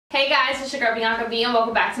Hey guys, it's your girl Bianca B and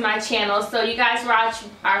welcome back to my channel. So you guys watched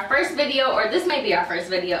our first video, or this may be our first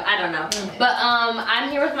video, I don't know. But I'm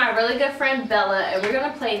here with my really good friend Bella and we're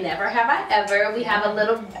gonna play Never Have I Ever. We have a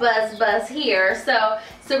little buzz here. So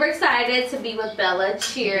super excited to be with Bella.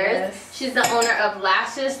 Cheers. Yes. She's the owner of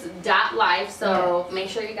lashes.life. So make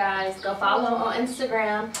sure you guys go follow on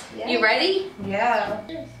Instagram. Yes. You ready? Yeah.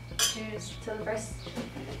 Cheers to the first.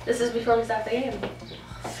 This is before we start the game.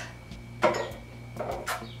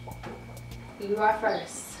 You are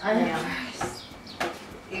first. I am first.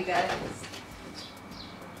 You guys.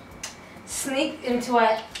 Sneak into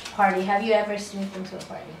a party. Have you ever sneaked into a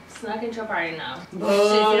party? Snuck into a party now. If you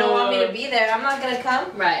don't want me to be there, I'm not gonna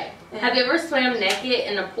come. Right. Yeah. Have you ever swam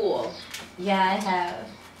naked in a pool? Yeah, I have.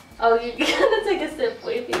 Oh, you gotta take a sip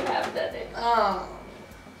if you have done it. Oh.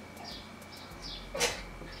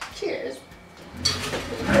 Cheers.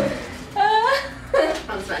 That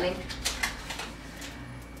was funny.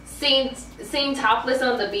 Seen topless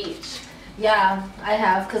on the beach. Yeah, I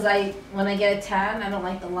have, because when I get a tan, I don't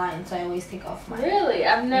like the line, so I always take off mine. Really?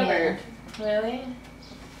 I've never. Yeah. Really?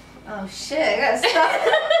 Oh shit, I gotta stop.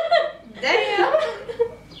 Damn.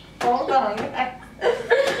 Hold on.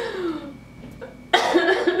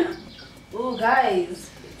 Ooh, guys.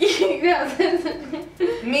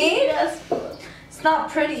 Me? Yes. It's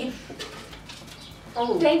not pretty.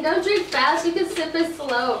 Oh. Dang, don't drink fast. You can sip it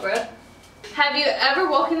slow, bro. Have you ever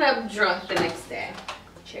woken up drunk the next day?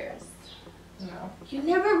 Cheers. No. You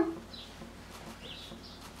never?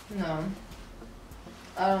 No.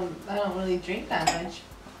 I don't really drink that much.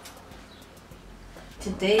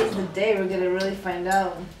 Today is the day we're gonna really find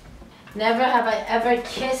out. Never have I ever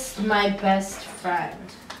kissed my best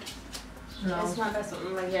friend. No. It's my best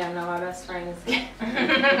friend. Yeah, no, my best friend is gay.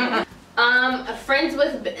 Friends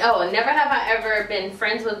with, never have I ever been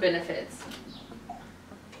friends with benefits.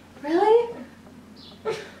 Really?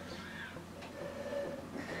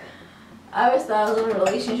 I always thought I was in a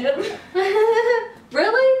relationship.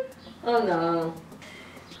 Really? Oh no.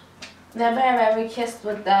 Never have I ever kissed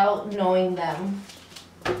without knowing them.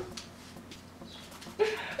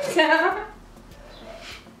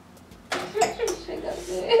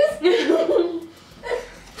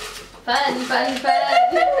 Fun.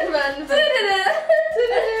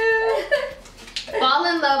 Fall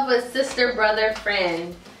in love with sister, brother,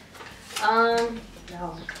 friend. No.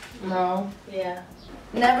 No. Yeah.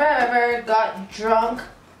 Never ever got drunk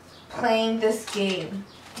playing this game.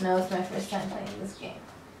 No, it's my first time playing this game.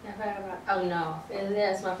 Never ever. Oh no.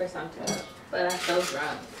 Yeah, it's my first time too. But I'm so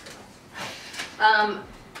drunk.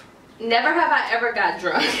 Never have I ever got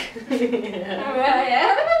drunk.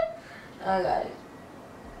 Yeah. Oh god.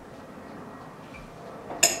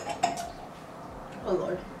 Oh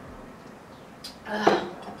lord.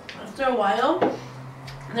 After a while,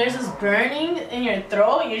 there's this burning in your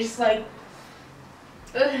throat. You're just like.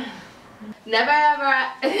 Never ever.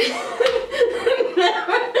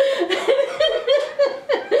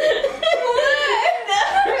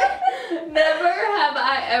 Never have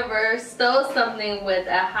I ever stole something with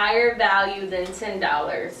a higher value than $10.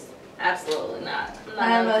 Absolutely not.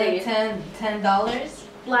 I'm not gonna $10.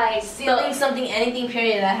 Like stealing something, anything.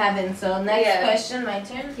 Period. I haven't. So next question, my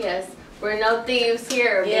turn. Yes, we're no thieves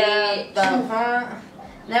here. Yeah.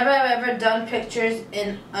 Never have ever done pictures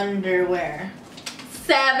in underwear.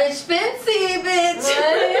 Savage fancy, bitch.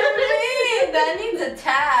 What do you mean? That needs a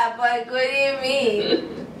tap. Like, what do you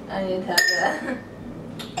mean? I need to tap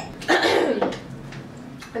that.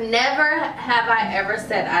 Never have I ever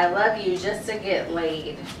said I love you just to get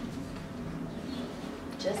laid.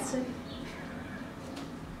 Just to.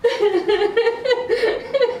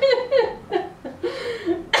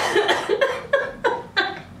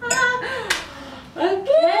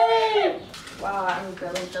 Okay. Wow, I'm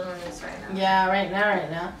really feeling this right now. Yeah, right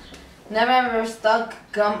now. Never ever stuck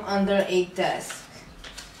gum under a desk.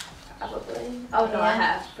 Probably. Oh no, yeah. I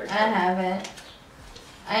have. For sure. I haven't.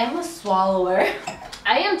 I am a swallower.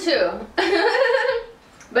 I am too.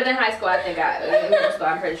 But in high school, in middle school,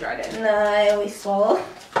 I'm pretty sure I did. No, I always swallow.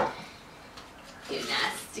 You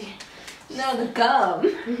nasty. No, the gum.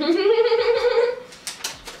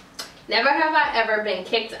 Never have I ever been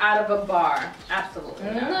kicked out of a bar.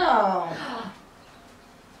 Absolutely not. No.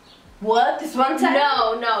 What? This one time?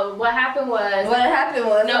 No. What happened was...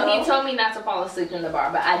 No, he told me not to fall asleep in the bar,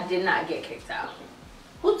 but I did not get kicked out.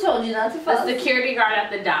 Who told you not to fall asleep? The security guard at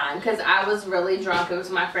the dime, because I was really drunk. It was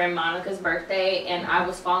my friend Monica's birthday, and I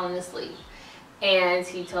was falling asleep. And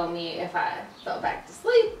he told me if I fell back to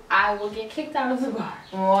sleep, I will get kicked out of the bar.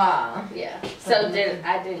 Wow. Yeah. So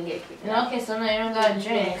I didn't get kicked out. Okay, so now you don't got a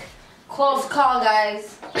drink. Close call,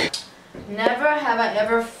 guys. Never have I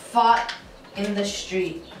ever fought in the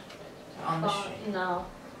street. on the street. No.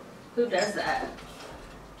 Who does that?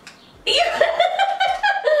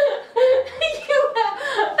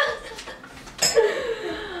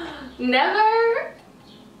 Never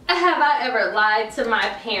have I ever lied to my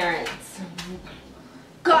parents.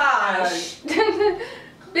 Gosh.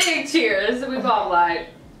 Big cheers. We've all lied.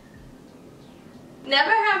 Never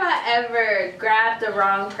have I ever grabbed the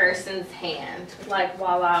wrong person's hand, like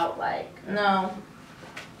while out, like. No.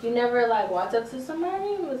 You never like walked up to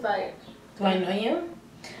somebody and was like, Do I know you?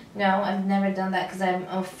 No, I've never done that because I'm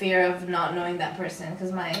in fear of not knowing that person.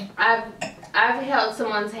 Because I've held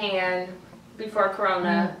someone's hand before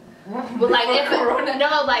Corona. But Like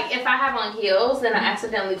if I have on heels and I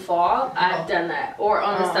accidentally fall, I've done that. Or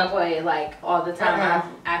on the subway, like all the time, I've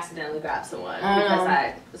accidentally grabbed someone because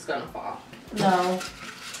I was gonna fall. No.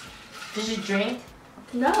 Did you drink?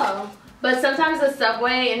 No. But sometimes the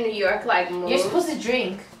subway in New York like moves. You're supposed to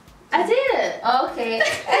drink. I did. Oh, okay. I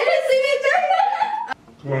didn't see you drink.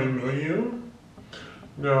 Do I know you?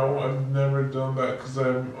 No, I've never done that because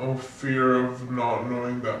I'm in fear of not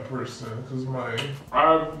knowing that person. Because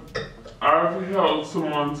I've held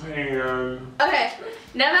someone's hand. Okay.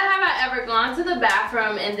 Never have I ever gone to the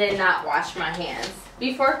bathroom and then not washed my hands.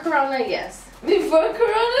 Before Corona, yes. Before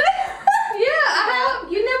Corona? Yeah, I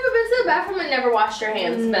have. You never been to the bathroom and never washed your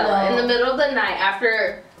hands, Bella? No. In the middle of the night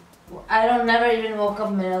after. I don't never even woke up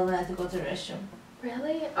in the middle of the night to go to the restroom.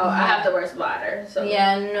 Really? Oh, I have the worst bladder. So.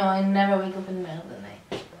 Yeah, no, I never wake up in the middle of the night.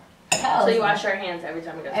 So you wash your hands every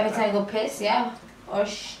time you go to the Every time I go piss, yeah. Or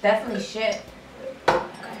definitely shit. Well,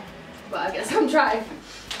 I guess I'm trying.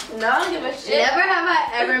 No, I don't give a shit. Never have I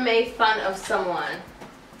ever made fun of someone.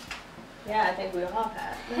 Yeah, I think we all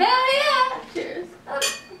have. Hell yeah. Cheers.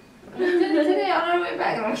 Today on our way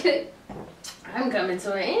back. I'm kidding. I'm coming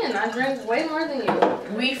to an end. I drink way more than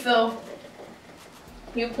you. Refill.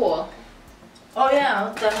 You pour. Oh yeah,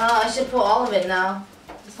 what the hell? I should pull all of it now.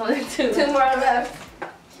 It's only two. Two more left.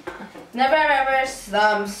 Never ever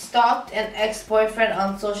stalked an ex-boyfriend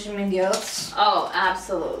on social media. Oh,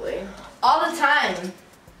 absolutely. All the time.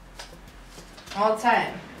 All the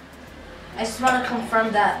time. I just want to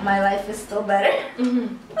confirm that my life is still better.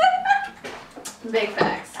 Big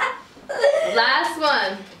facts. Last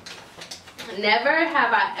one. Never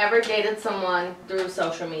have I ever dated someone through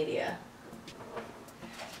social media.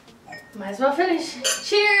 Might as well finish.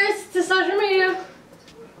 Cheers to social media.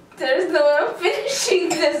 There's no way I'm finishing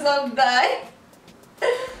this, I'll die.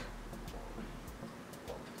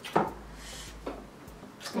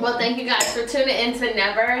 Well, thank you guys for tuning in to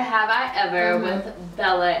Never Have I Ever with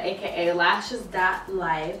Bella, aka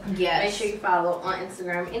Lashes.life. Yes. Make sure you follow on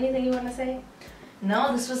Instagram. Anything you want to say?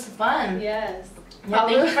 No, this was fun. Yes. Yeah,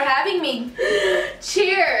 thank you for having me.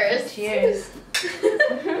 Cheers. Cheers.